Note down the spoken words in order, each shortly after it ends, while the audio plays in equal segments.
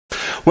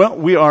Well,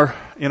 we are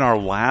in our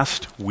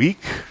last week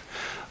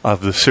of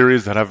the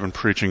series that I've been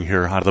preaching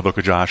here out of the book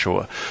of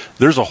Joshua.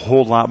 There's a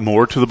whole lot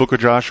more to the book of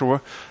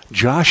Joshua.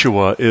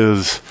 Joshua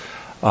is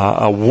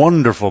a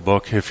wonderful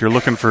book. If you're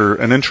looking for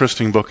an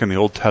interesting book in the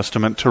Old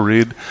Testament to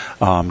read,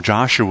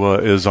 Joshua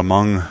is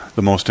among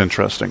the most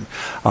interesting.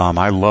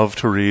 I love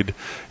to read.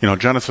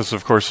 Genesis,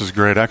 of course, is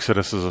great.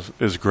 Exodus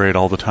is great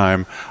all the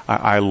time.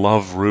 I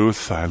love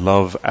Ruth. I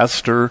love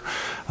Esther.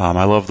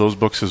 I love those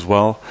books as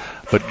well.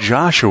 But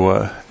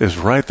Joshua is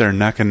right there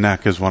neck and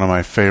neck as one of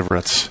my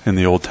favorites in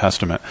the Old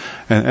Testament.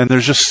 And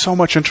there's just so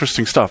much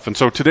interesting stuff. And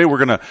so today we're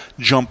going to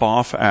jump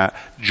off at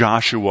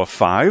Joshua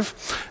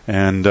 5.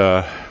 And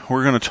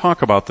we're going to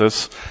talk about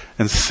this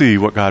and see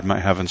what God might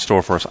have in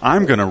store for us.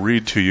 I'm going to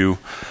read to you,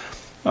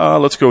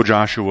 let's go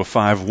Joshua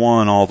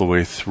 5:1 all the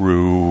way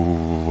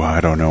through,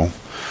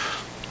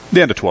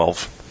 the end of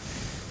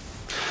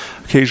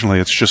 12. Occasionally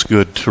it's just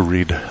good to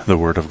read the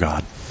Word of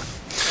God.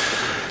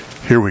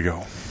 Here we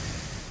go.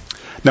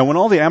 Now when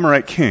all the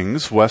Amorite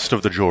kings west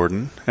of the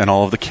Jordan and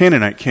all of the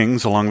Canaanite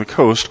kings along the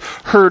coast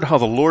heard how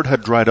the Lord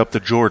had dried up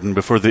the Jordan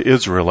before the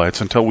Israelites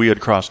until we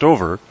had crossed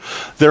over,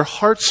 their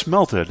hearts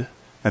melted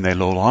and they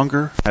no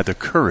longer had the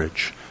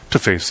courage to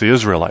face the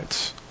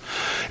Israelites.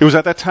 It was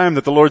at that time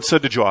that the Lord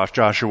said to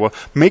Joshua,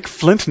 "Make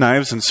flint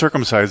knives and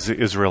circumcise the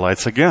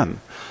Israelites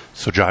again."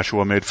 So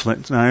Joshua made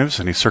flint knives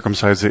and he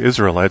circumcised the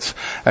Israelites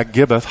at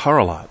Gibeath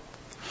Haraloth.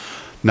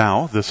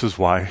 Now this is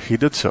why he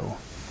did so.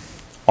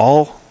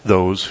 All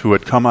those who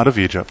had come out of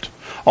Egypt,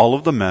 all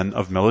of the men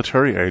of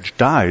military age,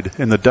 died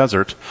in the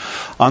desert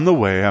on the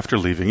way after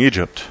leaving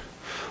Egypt.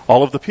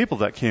 All of the people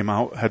that came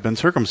out had been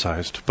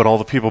circumcised, but all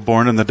the people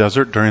born in the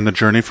desert during the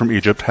journey from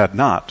Egypt had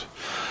not.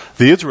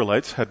 The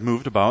Israelites had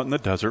moved about in the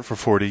desert for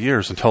 40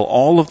 years until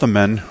all of the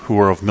men who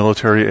were of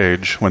military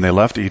age when they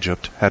left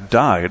Egypt had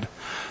died,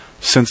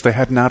 since they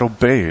had not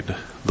obeyed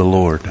the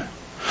Lord.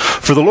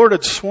 For the Lord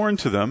had sworn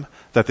to them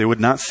that they would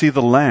not see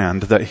the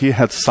land that he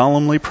had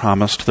solemnly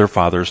promised their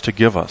fathers to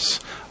give us,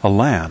 a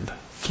land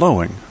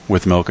flowing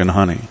with milk and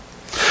honey.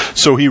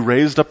 So he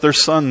raised up their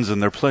sons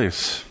in their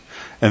place,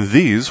 and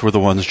these were the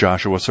ones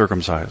Joshua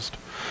circumcised.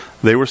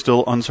 They were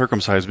still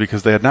uncircumcised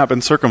because they had not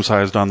been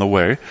circumcised on the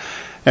way,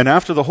 and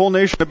after the whole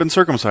nation had been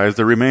circumcised,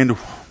 they remained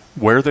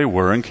where they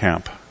were in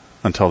camp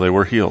until they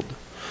were healed.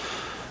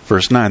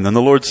 Verse 9, Then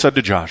the Lord said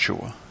to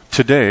Joshua,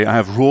 "Today I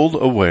have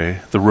ruled away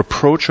the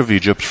reproach of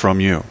Egypt from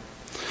you."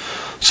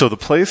 So the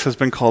place has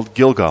been called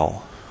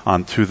Gilgal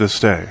to this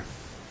day.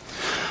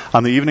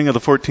 On the evening of the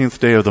 14th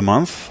day of the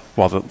month,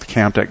 while they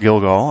camped at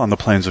Gilgal on the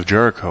plains of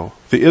Jericho,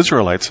 the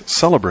Israelites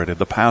celebrated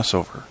the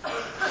Passover.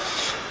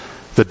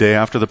 The day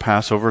after the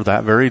Passover,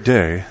 that very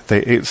day, they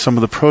ate some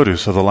of the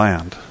produce of the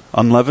land,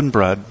 unleavened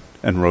bread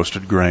and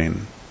roasted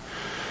grain.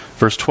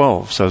 Verse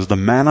 12 says, The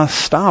manna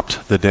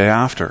stopped the day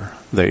after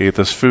they ate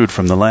this food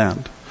from the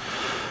land.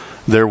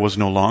 There was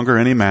no longer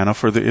any manna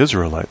for the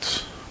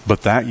Israelites,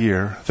 but that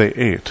year they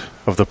ate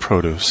of the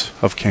produce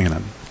of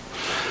Canaan.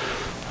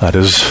 That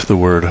is the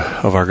word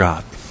of our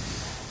God.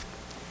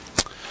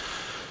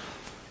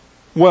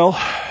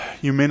 Well,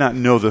 you may not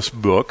know this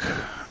book,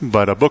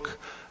 but a book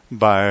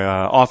by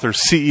author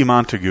C.E.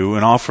 Montague,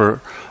 an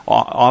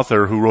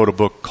author who wrote a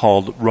book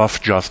called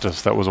Rough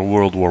Justice. That was a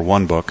World War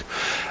I book.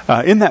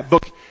 In that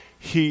book,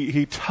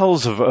 he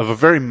tells of a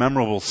very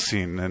memorable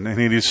scene, and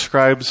he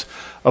describes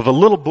of a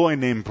little boy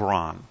named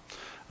Bron.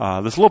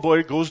 This little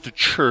boy goes to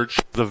church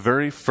the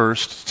very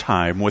first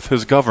time with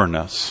his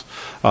governess,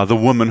 the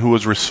woman who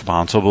was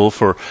responsible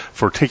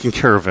for taking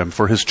care of him,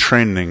 for his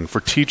training, for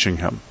teaching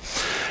him.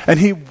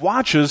 And he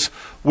watches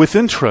with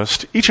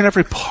interest each and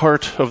every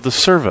part of the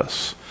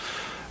service.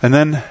 And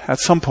then at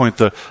some point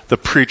the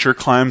preacher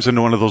climbs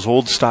into one of those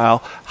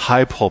old-style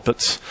high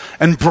pulpits,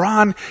 and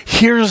Bron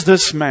hears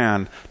this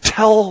man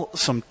tell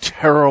some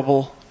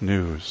terrible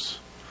news.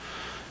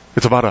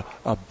 It's about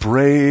a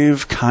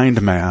brave,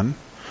 kind man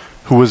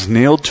who was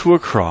nailed to a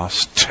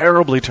cross,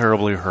 terribly,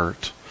 terribly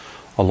hurt,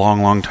 a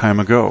long, long time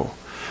ago,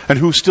 and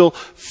who still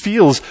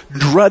feels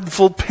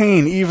dreadful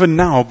pain even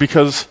now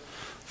because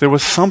there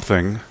was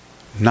something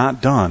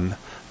not done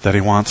that he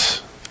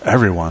wants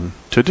everyone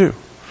to do.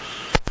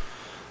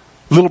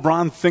 Little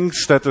Bron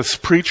thinks that this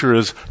preacher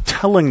is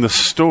telling the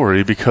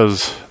story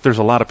because there's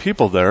a lot of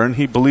people there, and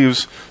he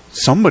believes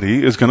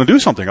somebody is going to do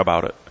something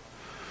about it.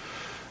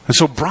 And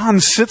so Bron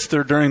sits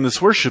there during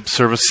this worship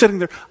service, sitting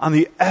there on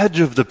the edge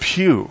of the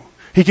pew.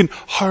 He can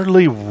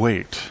hardly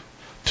wait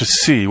to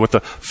see what the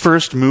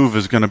first move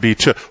is going to be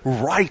to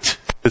right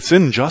its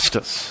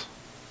injustice.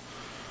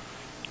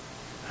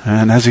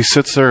 And as he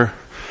sits there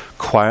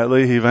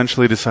quietly, he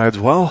eventually decides,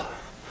 well,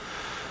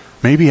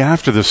 maybe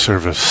after this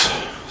service,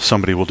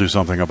 somebody will do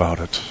something about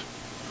it.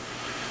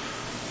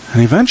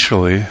 And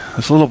eventually,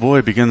 this little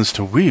boy begins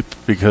to weep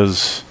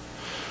because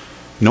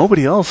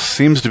nobody else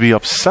seems to be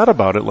upset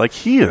about it like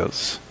he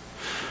is.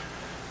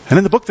 And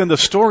in the book, then, the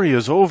story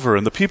is over,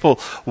 and the people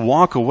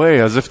walk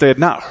away as if they had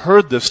not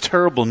heard this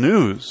terrible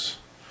news,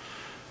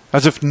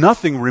 as if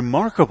nothing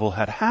remarkable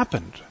had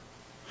happened.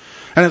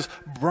 And as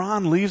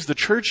Bron leaves the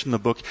church in the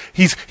book,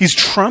 he's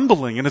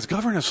trembling, and his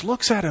governess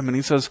looks at him and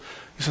he says,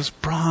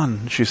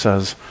 Bron, she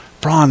says,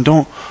 Bron,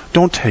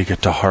 don't take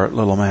it to heart,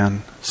 little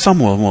man.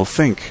 Someone will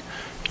think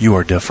you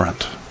are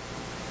different.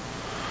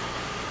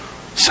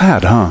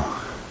 Sad, huh?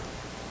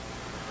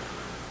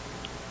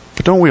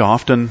 But don't we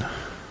often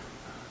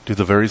do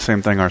the very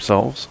same thing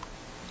ourselves?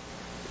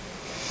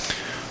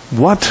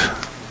 What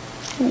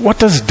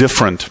does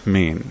different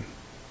mean?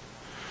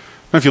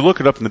 Now, if you look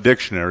it up in the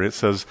dictionary, it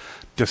says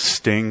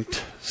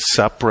distinct,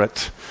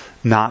 separate,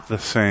 not the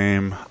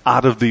same,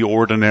 out of the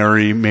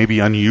ordinary, maybe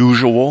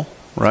unusual,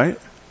 right?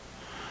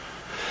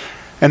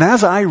 And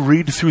as I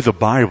read through the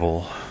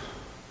Bible,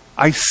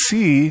 I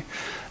see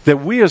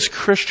that we as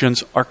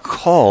Christians are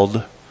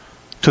called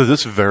to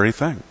this very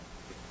thing.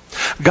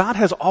 God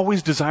has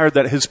always desired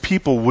that His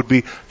people would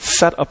be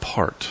set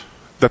apart,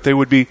 that they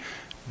would be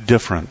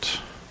different.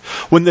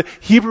 When the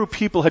Hebrew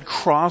people had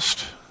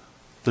crossed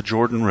the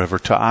Jordan River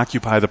to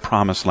occupy the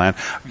Promised Land,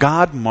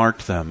 God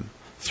marked them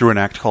through an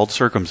act called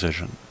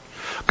circumcision.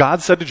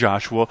 God said to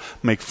Joshua,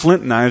 make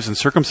flint knives and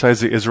circumcise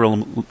the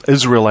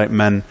Israelite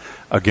men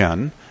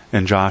again,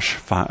 in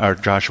Joshua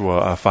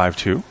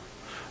 5:2,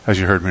 as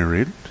you heard me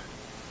read.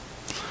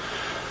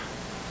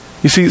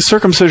 You see,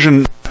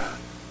 circumcision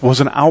was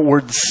an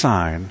outward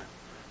sign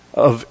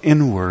of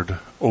inward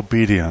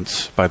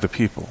obedience by the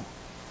people.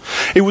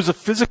 It was a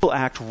physical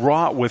act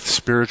wrought with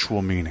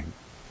spiritual meaning.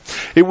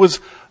 It was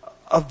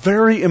a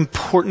very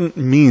important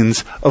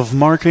means of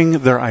marking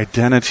their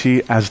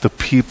identity as the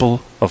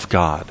people of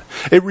God.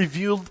 It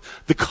revealed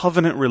the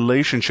covenant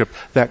relationship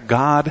that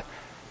God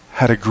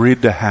had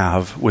agreed to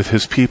have with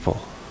His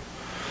people.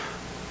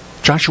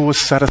 Joshua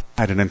set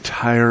aside an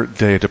entire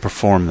day to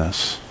perform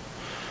this.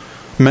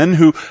 Men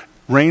who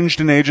ranged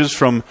in ages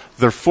from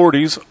their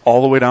 40s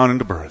all the way down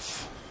into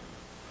birth.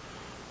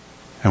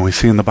 And we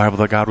see in the Bible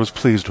that God was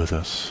pleased with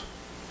this.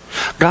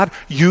 God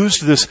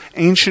used this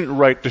ancient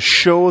rite to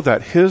show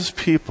that His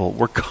people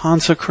were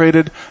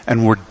consecrated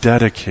and were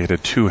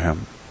dedicated to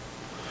Him.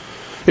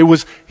 It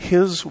was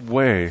His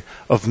way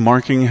of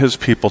marking His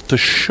people to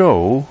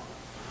show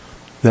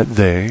that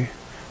they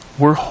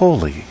were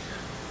holy.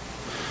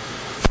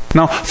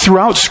 Now,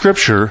 throughout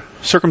Scripture,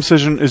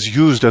 circumcision is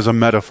used as a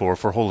metaphor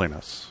for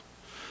holiness.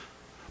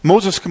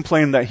 Moses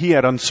complained that he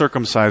had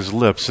uncircumcised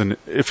lips in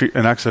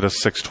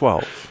Exodus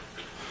 6:12.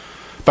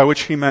 By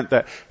which he meant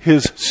that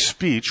his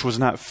speech was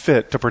not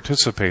fit to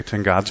participate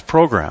in God's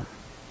program.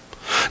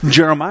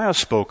 Jeremiah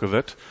spoke of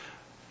it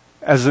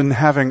as in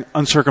having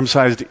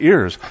uncircumcised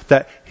ears,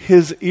 that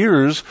his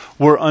ears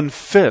were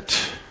unfit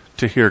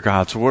to hear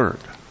God's word.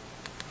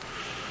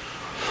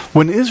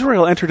 When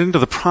Israel entered into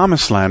the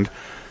Promised Land,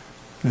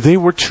 they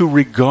were to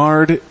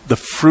regard the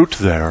fruit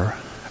there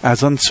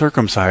as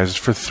uncircumcised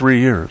for 3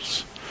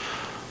 years.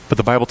 But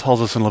the Bible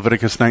tells us in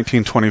Leviticus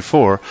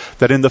 19:24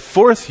 that in the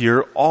 4th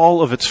year,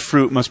 all of its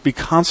fruit must be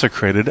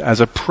consecrated as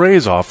a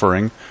praise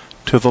offering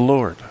to the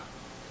Lord.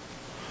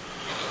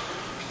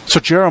 So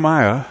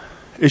Jeremiah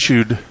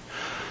issued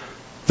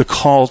the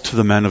call to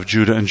the men of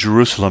Judah and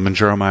Jerusalem in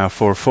Jeremiah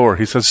 4:4.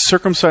 He says,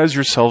 circumcise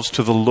yourselves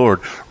to the Lord.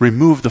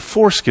 Remove the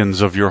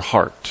foreskins of your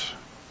heart.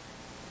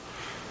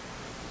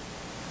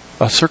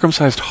 A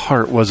circumcised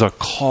heart was a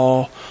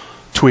call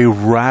to a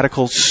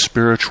radical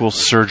spiritual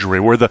surgery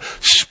where the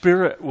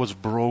spirit was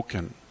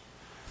broken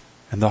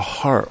and the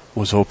heart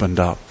was opened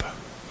up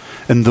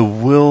and the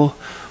will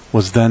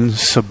was then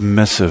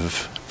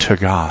submissive to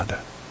God.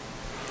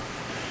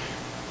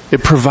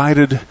 It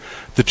provided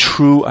the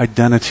true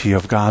identity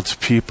of God's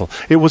people.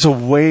 It was a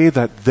way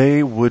that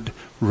they would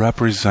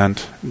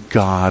represent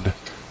God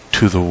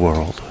to the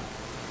world.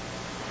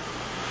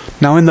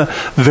 Now, in the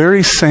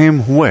very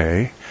same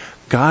way,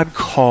 God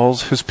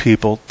calls His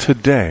people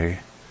today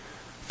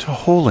to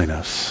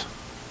holiness.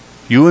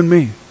 You and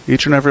me,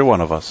 each and every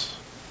one of us.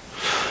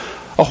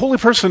 A holy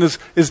person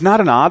is not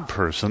an odd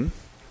person,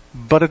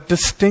 but a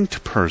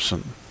distinct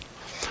person.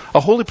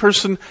 A holy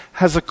person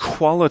has a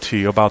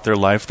quality about their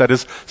life that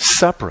is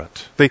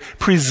separate. They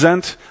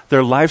present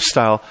their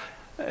lifestyle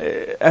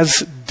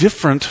as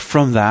different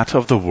from that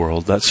of the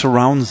world that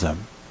surrounds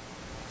them.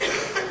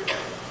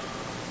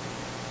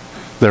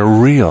 They're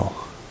real.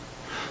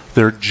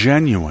 They're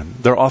genuine.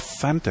 They're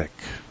authentic.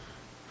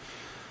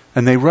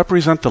 And they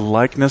represent the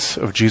likeness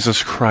of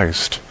Jesus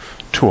Christ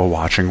to a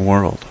watching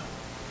world.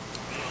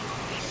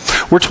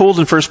 We're told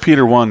in 1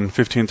 Peter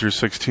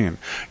 1:15-16,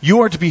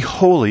 you are to be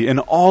holy in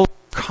all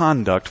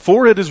conduct,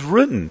 for it is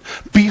written,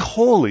 be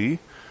holy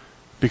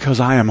because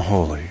I am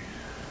holy.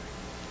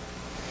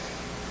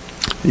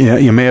 Yeah,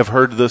 you may have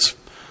heard this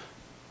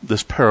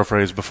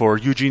paraphrase before.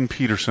 Eugene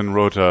Peterson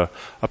wrote a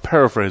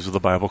paraphrase of the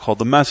Bible called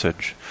The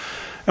Message.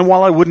 And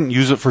while I wouldn't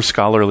use it for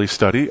scholarly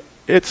study,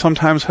 it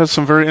sometimes has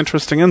some very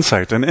interesting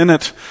insight. And in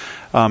it,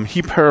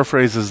 he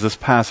paraphrases this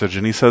passage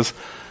and he says,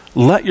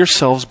 let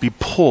yourselves be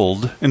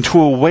pulled into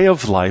a way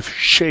of life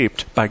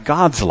shaped by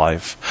God's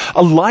life,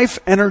 a life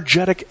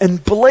energetic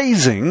and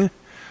blazing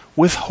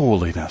with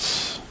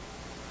holiness.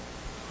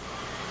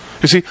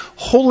 You see,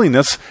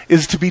 holiness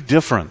is to be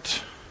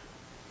different.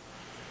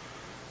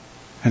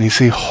 And you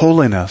see,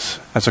 holiness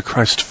as a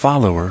Christ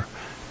follower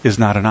is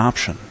not an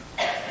option.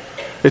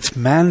 It's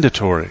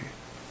mandatory.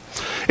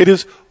 It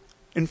is,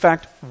 in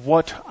fact,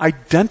 what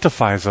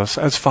identifies us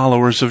as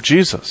followers of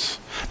Jesus.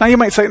 Now you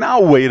might say,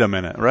 now wait a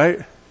minute,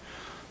 right?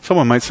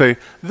 Someone might say,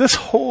 this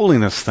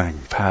holiness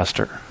thing,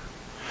 Pastor,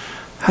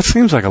 that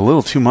seems like a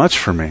little too much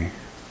for me.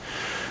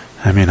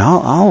 I mean,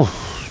 I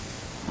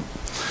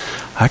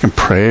can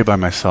pray by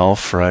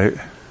myself, right?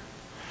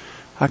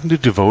 I can do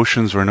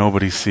devotions where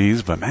nobody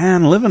sees, but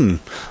man, living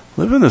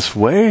this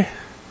way,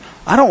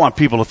 I don't want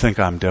people to think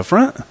I'm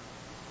different.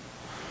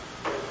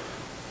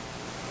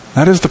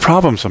 That is the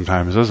problem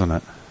sometimes, isn't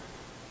it?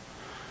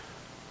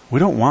 We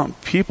don't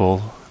want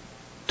people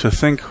to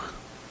think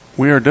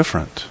we are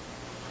different.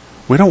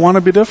 We don't want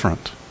to be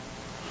different.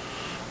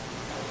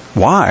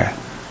 Why?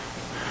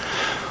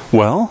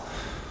 Well,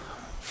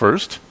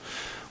 first,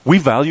 we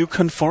value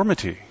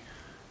conformity.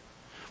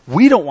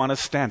 We don't want to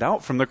stand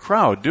out from the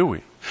crowd, do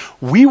we?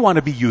 We want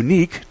to be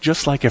unique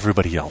just like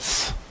everybody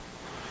else.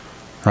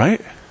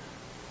 Right?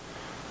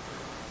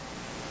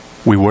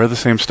 We wear the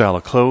same style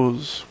of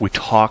clothes. We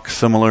talk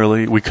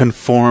similarly. We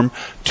conform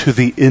to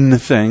the in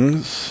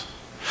things.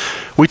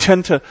 We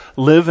tend to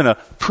live in a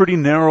pretty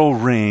narrow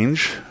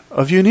range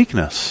of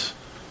uniqueness.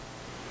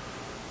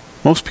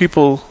 Most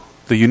people,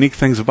 the unique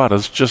things about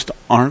us just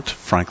aren't,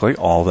 frankly,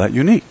 all that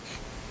unique.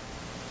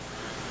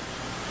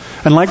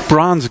 And like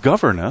bronze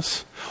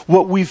governess,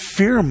 what we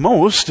fear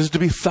most is to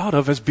be thought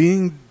of as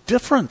being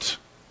different.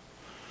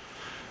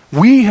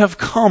 We have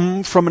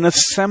come from an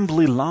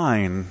assembly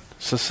line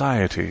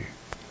society,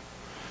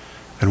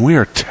 and we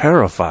are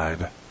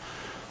terrified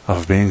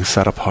of being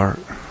set apart.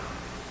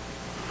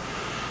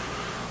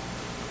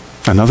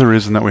 Another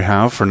reason that we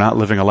have for not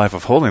living a life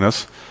of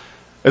holiness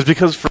is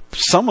because for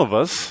some of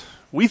us,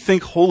 we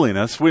think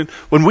holiness, when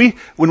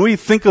we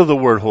think of the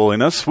word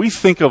holiness, we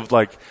think of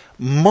like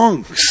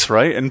monks,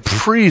 right? And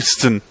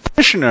priests and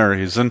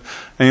missionaries and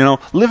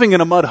living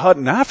in a mud hut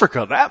in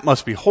Africa. That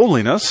must be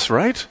holiness,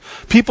 right?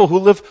 People who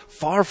live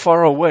far,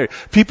 far away.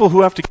 People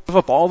who have to give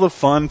up all the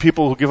fun.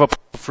 People who give up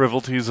the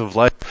frivolities of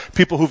life.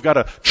 People who've got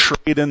to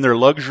trade in their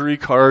luxury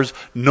cars.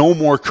 No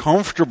more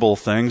comfortable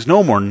things.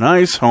 No more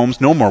nice homes.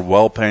 No more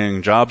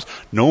well-paying jobs.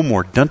 No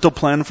more dental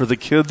plan for the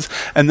kids.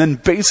 And then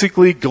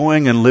basically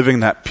going and living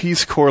that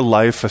Peace Corps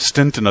life, a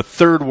stint in a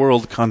third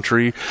world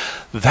country.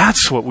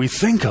 That's what we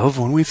think of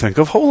when we think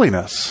of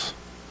holiness.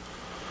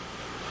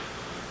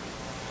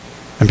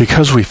 And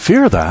because we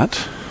fear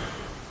that,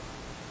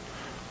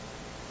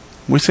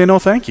 we say no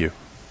thank you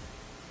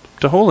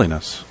to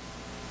holiness.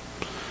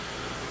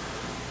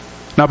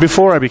 Now,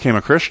 before I became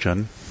a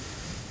Christian,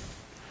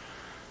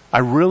 I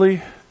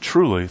really,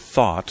 truly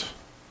thought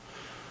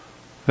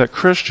that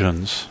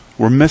Christians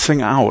were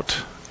missing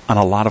out on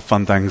a lot of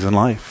fun things in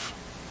life.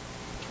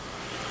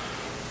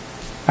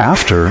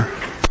 After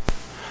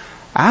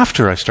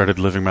I started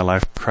living my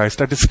life with Christ,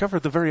 I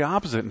discovered the very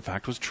opposite, in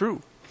fact, was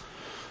true.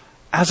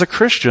 As a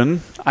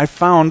Christian, I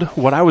found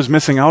what I was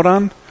missing out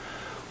on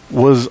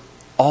was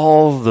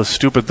all the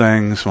stupid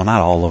things, well,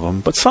 not all of them,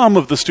 but some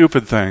of the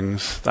stupid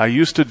things that I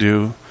used to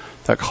do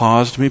that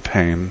caused me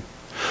pain.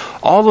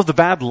 All of the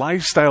bad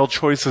lifestyle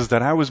choices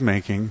that I was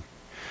making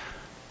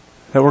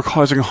that were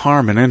causing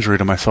harm and injury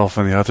to myself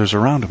and the others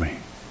around me.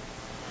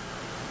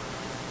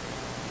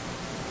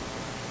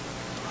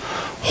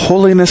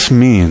 Holiness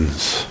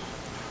means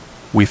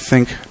we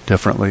think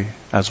differently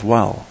as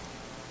well.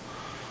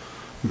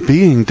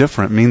 Being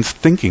different means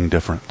thinking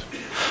different.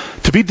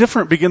 To be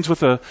different begins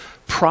with a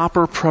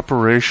proper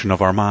preparation of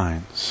our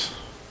minds.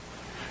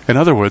 In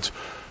other words,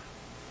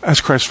 as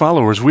Christ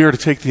followers, we are to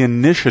take the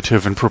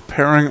initiative in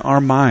preparing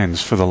our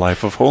minds for the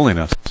life of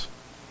holiness.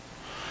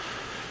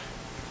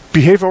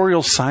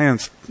 Behavioral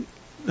science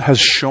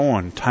has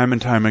shown time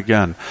and time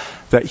again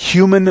that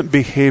human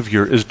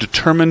behavior is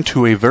determined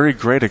to a very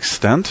great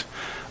extent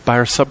by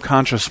our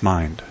subconscious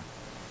mind.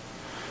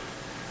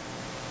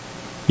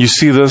 You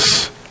see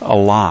this a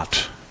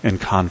lot in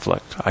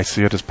conflict. I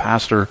see it as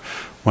pastor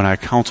when I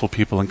counsel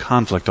people in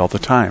conflict all the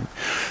time.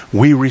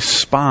 We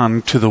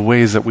respond to the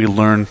ways that we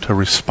learn to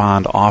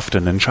respond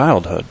often in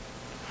childhood.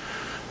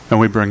 And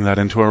we bring that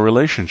into our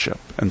relationship.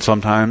 And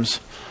sometimes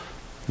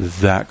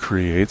that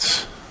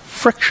creates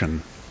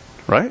friction,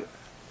 right?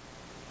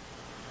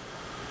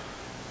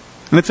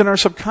 And it's in our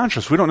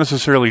subconscious. We don't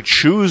necessarily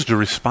choose to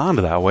respond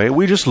that way.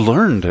 We just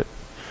learned it.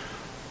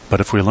 But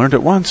if we learned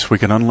it once, we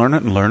can unlearn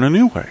it and learn a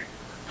new way.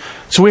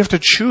 So we have to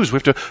choose. We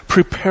have to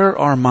prepare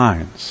our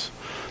minds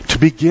to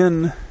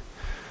begin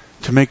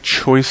to make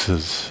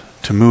choices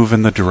to move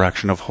in the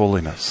direction of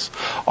holiness.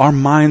 Our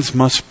minds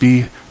must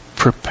be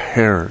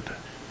prepared.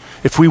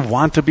 If we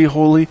want to be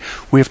holy,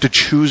 we have to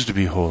choose to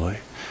be holy.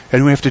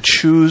 And we have to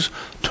choose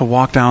to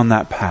walk down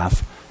that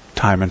path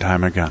time and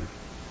time again.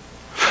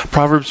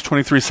 Proverbs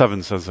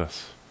 23:7 says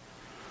this: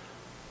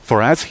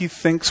 "For as he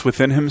thinks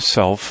within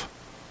himself,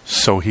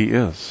 so he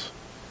is."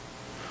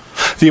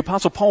 The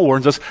Apostle Paul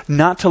warns us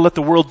not to let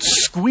the world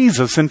squeeze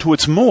us into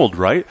its mold,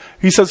 right?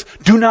 He says,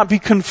 do not be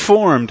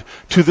conformed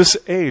to this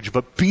age,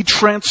 but be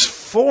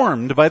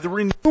transformed by the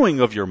renewing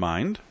of your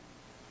mind,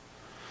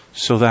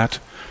 so that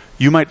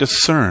you might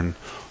discern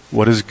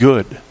what is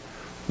good,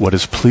 what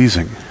is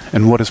pleasing,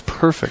 and what is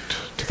perfect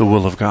to the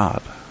will of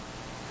God.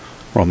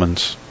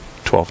 Romans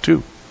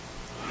 12:2.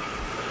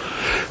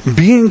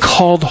 Being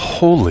called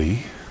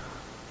holy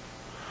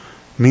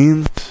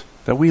means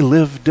that we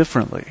live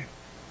differently.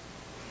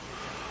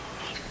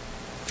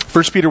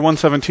 1 Peter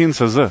 1:17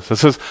 says this. It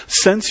says,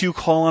 since you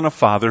call on a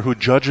Father who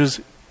judges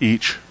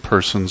each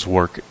person's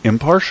work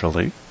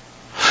impartially,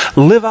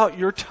 live out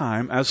your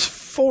time as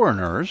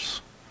foreigners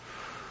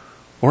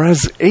or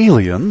as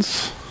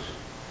aliens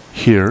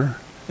here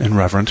in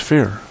reverent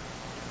fear.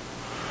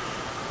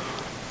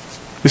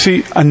 You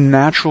see, a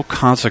natural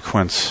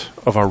consequence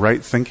of our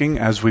right thinking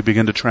as we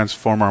begin to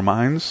transform our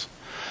minds,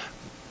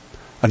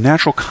 a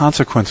natural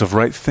consequence of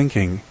right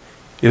thinking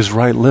is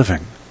right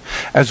living.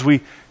 As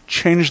we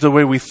change the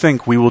way we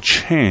think, we will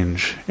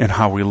change in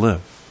how we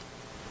live.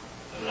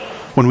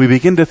 When we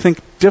begin to think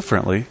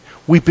differently,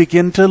 we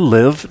begin to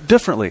live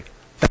differently.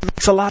 That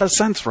makes a lot of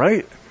sense,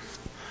 right?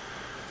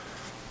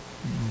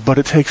 But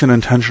it takes an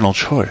intentional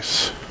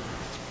choice.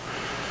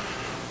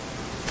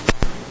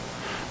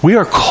 We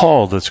are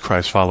called as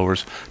Christ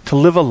followers to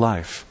live a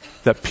life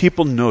that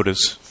people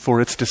notice for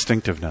its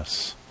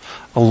distinctiveness.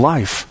 A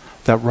life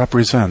that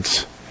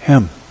represents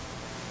Him.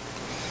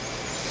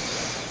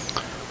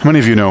 How many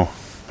of you know,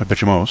 I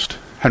bet you most,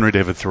 Henry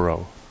David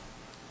Thoreau,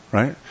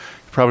 right?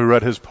 You probably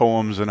read his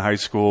poems in high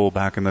school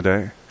back in the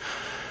day.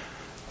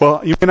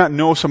 Well, you may not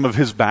know some of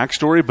his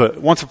backstory, but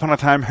once upon a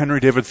time,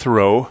 Henry David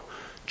Thoreau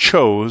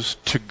chose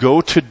to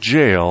go to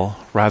jail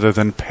rather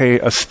than pay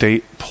a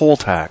state poll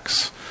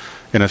tax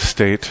in a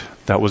state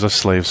that was a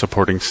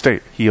slave-supporting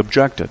state. He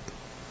objected.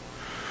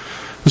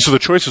 And so the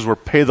choices were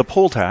pay the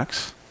poll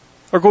tax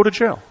or go to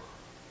jail.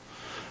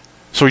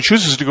 So he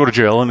chooses to go to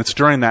jail, and it's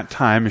during that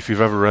time, if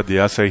you've ever read the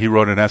essay, he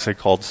wrote an essay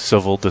called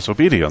Civil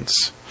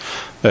Disobedience.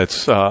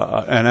 It's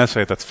an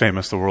essay that's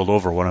famous the world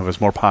over, one of his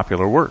more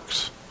popular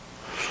works.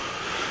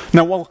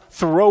 Now, while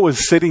Thoreau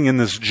is sitting in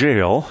this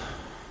jail,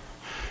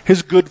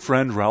 his good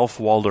friend Ralph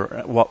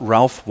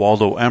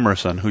Waldo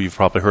Emerson, who you've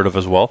probably heard of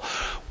as well,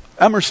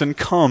 Emerson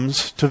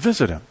comes to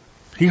visit him.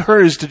 He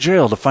hurries to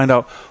jail to find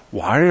out,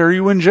 why are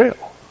you in jail?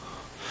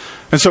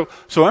 And so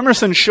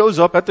Emerson shows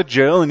up at the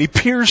jail and he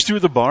peers through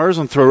the bars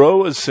and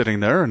Thoreau is sitting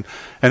there and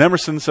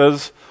Emerson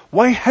says,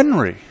 why,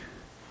 Henry,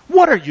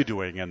 what are you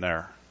doing in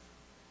there?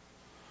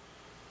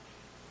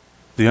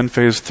 The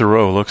unfazed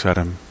Thoreau looks at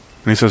him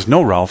and he says,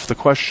 no, Ralph, the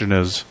question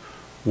is,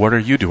 what are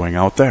you doing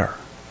out there?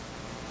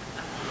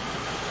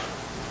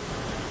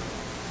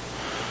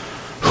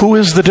 Who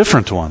is the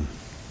different one?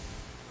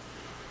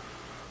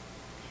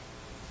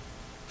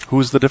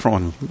 Who is the different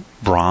one?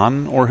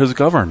 Braun or his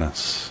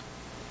governess?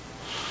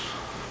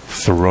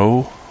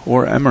 Thoreau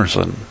or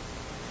Emerson?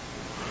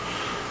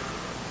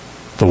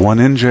 The one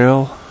in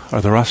jail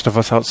or the rest of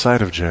us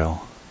outside of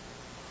jail?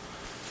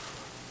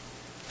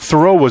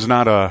 Thoreau was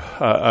not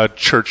a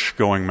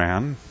church-going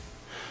man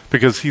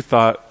because he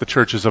thought the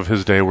churches of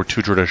his day were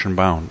too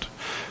tradition-bound.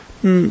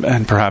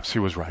 And perhaps he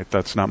was right.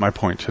 That's not my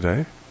point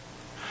today.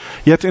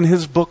 Yet in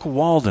his book,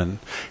 Walden,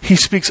 he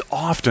speaks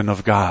often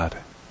of God.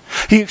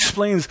 He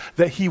explains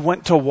that he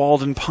went to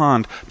Walden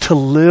Pond to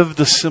live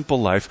the simple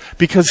life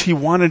because he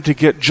wanted to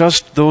get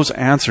just those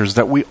answers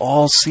that we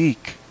all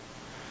seek.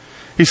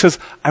 He says,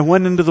 I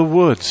went into the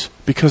woods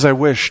because I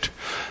wished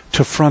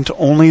to front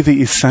only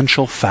the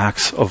essential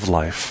facts of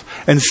life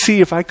and see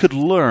if I could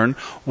learn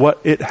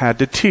what it had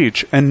to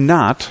teach and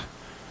not,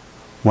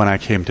 when I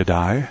came to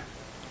die,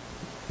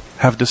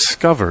 have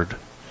discovered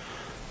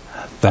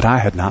that I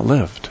had not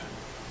lived.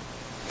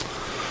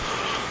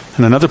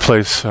 In another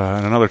place, in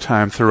another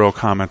time, Thoreau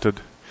commented,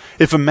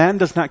 if a man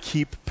does not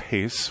keep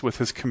pace with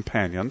his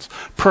companions,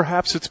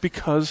 perhaps it's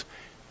because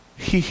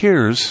he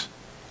hears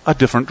a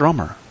different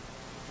drummer.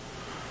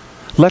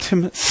 Let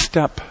him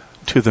step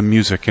to the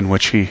music in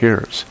which he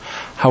hears,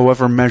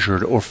 however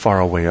measured or far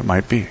away it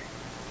might be.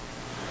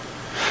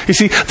 You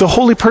see, the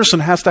holy person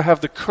has to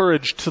have the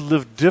courage to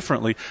live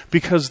differently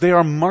because they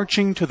are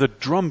marching to the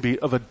drumbeat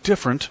of a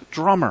different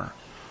drummer,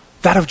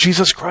 that of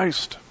Jesus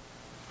Christ.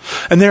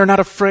 And they are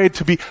not afraid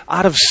to be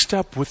out of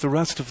step with the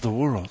rest of the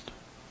world.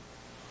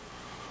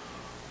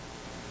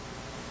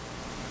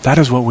 That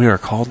is what we are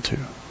called to.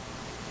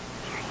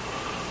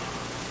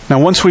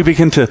 Now, once we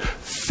begin to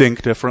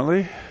think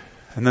differently,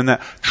 and then that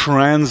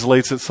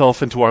translates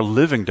itself into our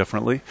living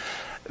differently,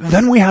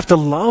 then we have to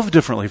love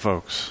differently,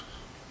 folks.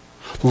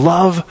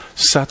 Love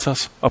sets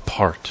us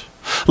apart.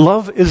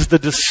 Love is the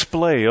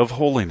display of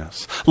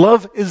holiness.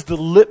 Love is the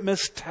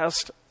litmus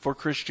test for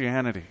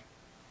Christianity.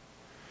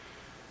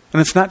 And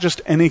it's not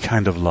just any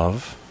kind of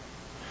love.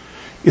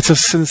 It's a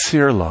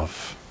sincere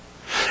love.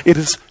 It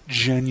is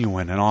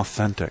genuine and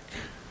authentic.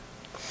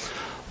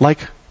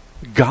 Like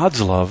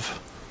God's love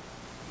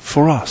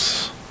for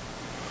us.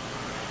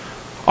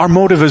 Our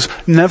motive is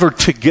never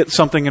to get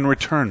something in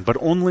return, but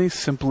only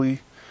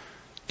simply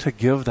to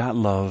give that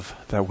love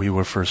that we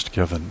were first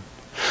given.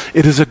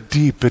 It is a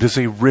deep, it is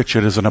a rich,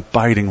 it is an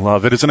abiding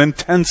love. It is an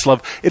intense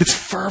love. It is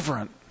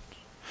fervent.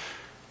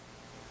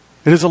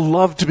 It is a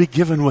love to be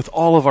given with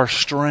all of our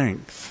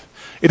strength.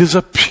 It is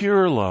a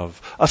pure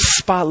love, a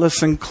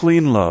spotless and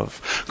clean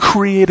love.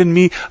 Create in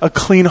me a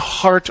clean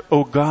heart,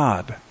 O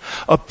God,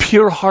 a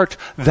pure heart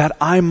that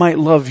I might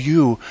love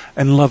you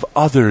and love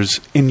others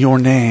in your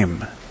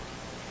name.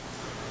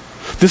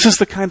 This is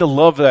the kind of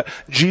love that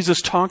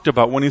Jesus talked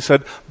about when he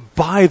said,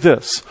 by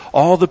this,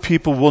 all the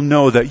people will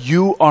know that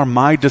you are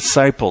my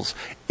disciples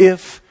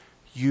if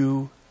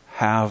you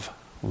have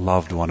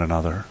loved one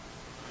another.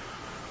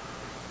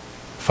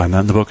 Find that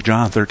in the book of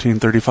John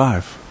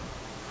 13:35.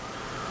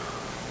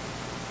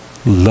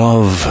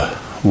 Love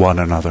one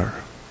another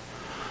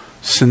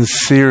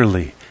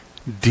sincerely,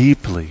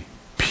 deeply,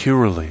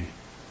 purely.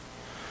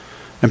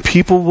 And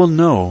people will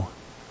know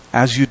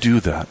as you do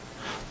that,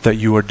 that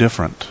you are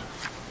different.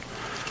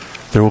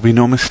 There will be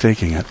no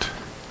mistaking it.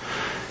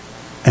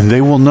 And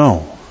they will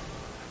know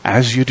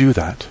as you do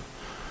that,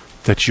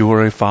 that you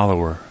are a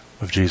follower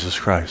of Jesus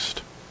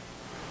Christ.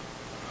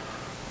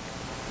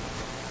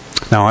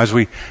 Now, as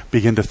we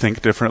begin to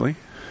think differently,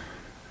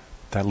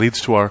 that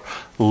leads to our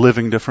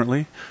living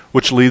differently,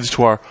 which leads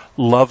to our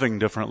loving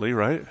differently,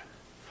 right?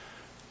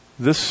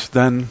 This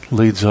then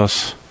leads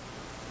us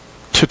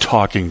to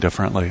talking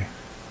differently.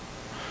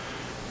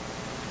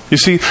 You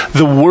see,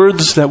 the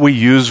words that we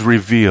use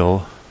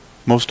reveal,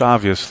 most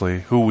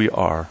obviously, who we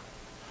are,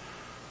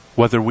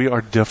 whether we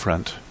are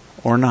different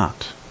or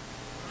not.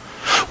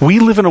 We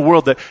live in a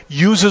world that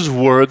uses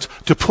words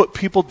to put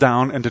people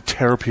down and to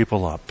tear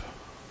people up.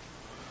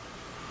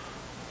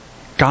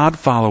 God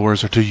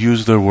followers are to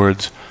use their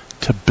words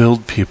to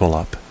build people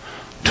up,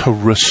 to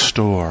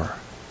restore,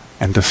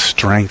 and to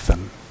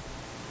strengthen.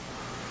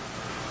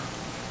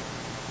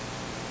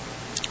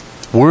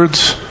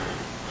 Words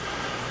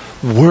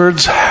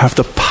have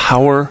the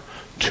power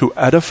to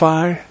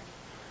edify,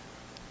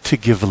 to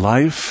give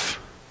life,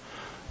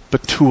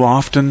 but too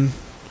often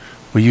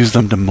we use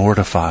them to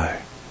mortify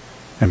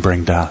and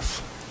bring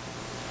death.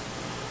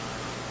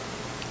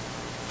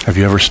 Have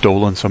you ever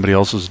stolen somebody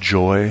else's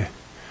joy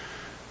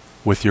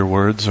with your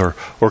words, or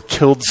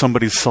killed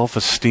somebody's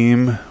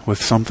self-esteem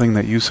with something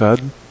that you said?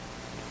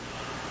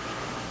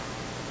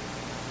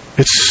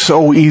 It's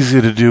so easy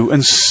to do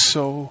and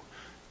so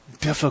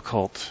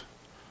difficult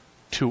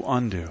to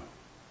undo.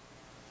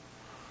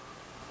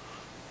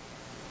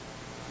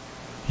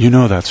 You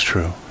know that's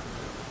true.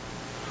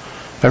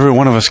 Every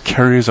one of us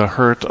carries a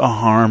hurt, a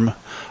harm,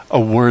 a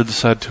word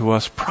said to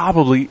us,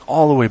 probably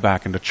all the way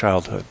back into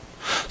childhood.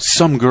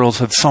 Some girl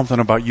said something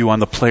about you on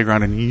the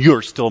playground and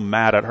you're still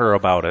mad at her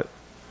about it.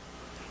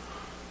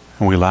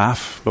 And we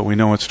laugh, but we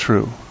know it's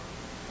true.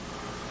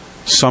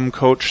 Some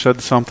coach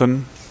said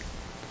something.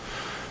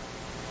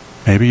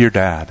 Maybe your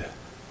dad.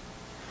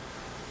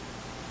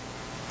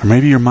 Or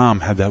maybe your mom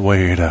had that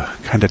way to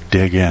kind of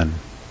dig in.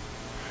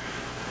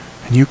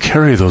 And you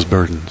carry those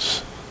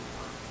burdens,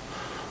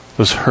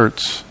 those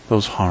hurts,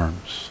 those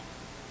harms,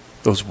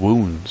 those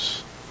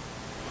wounds.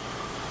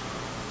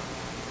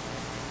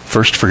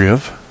 First,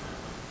 forgive.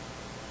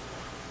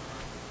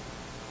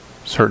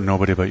 It's hurting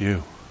nobody but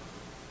you.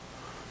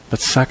 But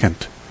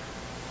second,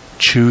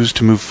 choose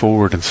to move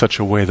forward in such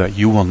a way that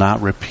you will not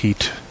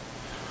repeat,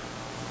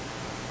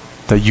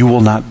 that you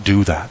will not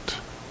do that,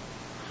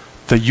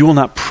 that you will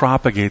not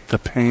propagate the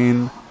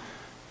pain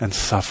and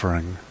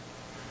suffering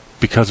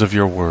because of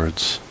your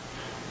words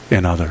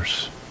in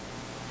others.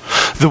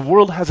 The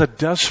world has a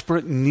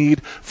desperate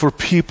need for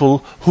people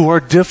who are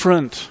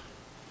different.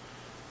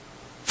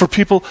 For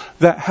people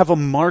that have a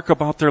mark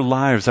about their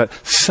lives that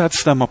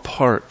sets them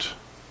apart.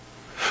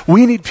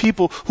 We need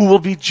people who will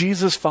be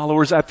Jesus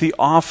followers at the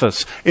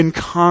office, in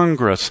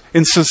Congress,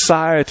 in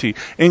society,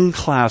 in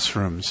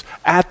classrooms,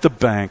 at the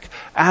bank,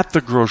 at the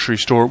grocery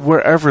store,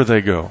 wherever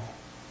they go.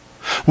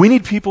 We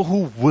need people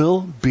who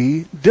will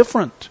be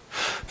different.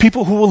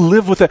 People who will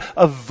live with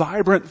a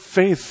vibrant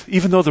faith,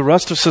 even though the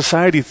rest of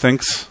society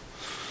thinks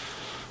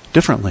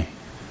differently.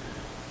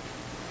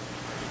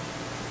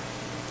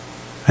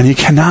 And you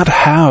cannot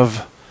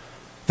have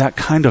that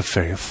kind of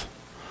faith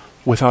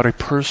without a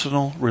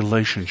personal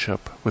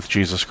relationship with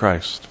Jesus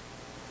Christ.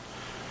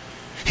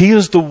 He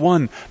is the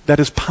one that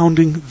is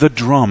pounding the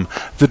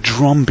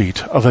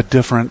drumbeat of a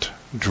different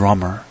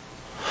drummer.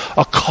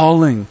 A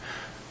calling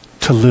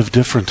to live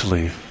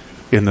differently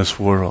in this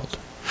world.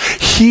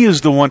 He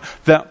is the one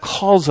that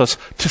calls us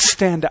to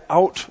stand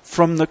out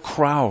from the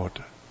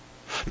crowd,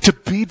 to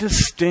be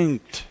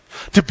distinct,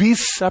 to be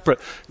separate,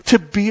 to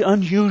be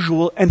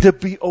unusual, and to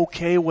be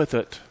okay with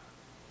it.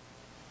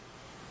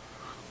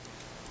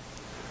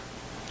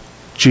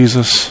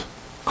 Jesus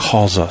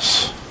calls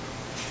us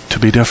to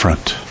be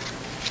different.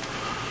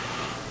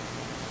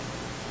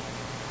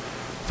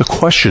 The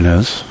question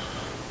is,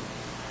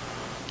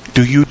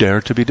 do you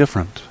dare to be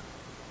different?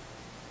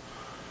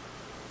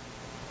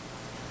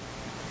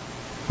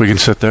 We can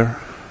sit there,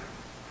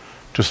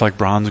 just like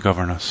bronze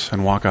govern us,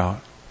 and walk out,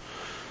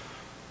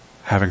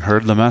 having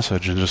heard the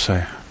message, and just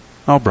say,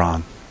 "Oh,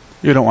 Bron,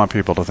 You don't want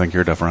people to think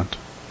you're different.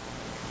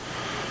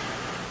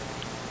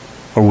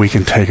 Or we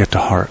can take it to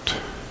heart.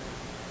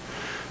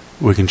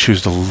 We can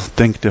choose to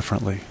think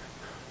differently,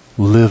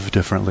 live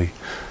differently,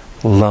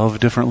 love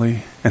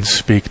differently, and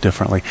speak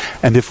differently.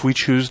 And if we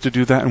choose to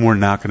do that, and we're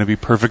not going to be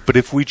perfect, but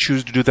if we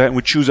choose to do that, and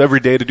we choose every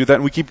day to do that,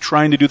 and we keep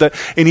trying to do that,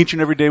 and each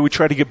and every day we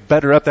try to get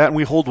better at that, and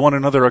we hold one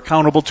another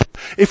accountable to,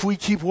 if we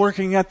keep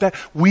working at that,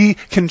 we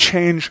can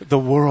change the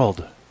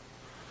world.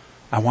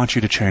 I want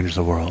you to change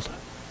the world.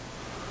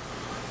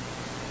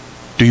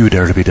 Do you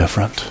dare to be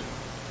different?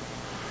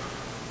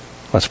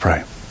 Let's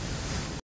pray.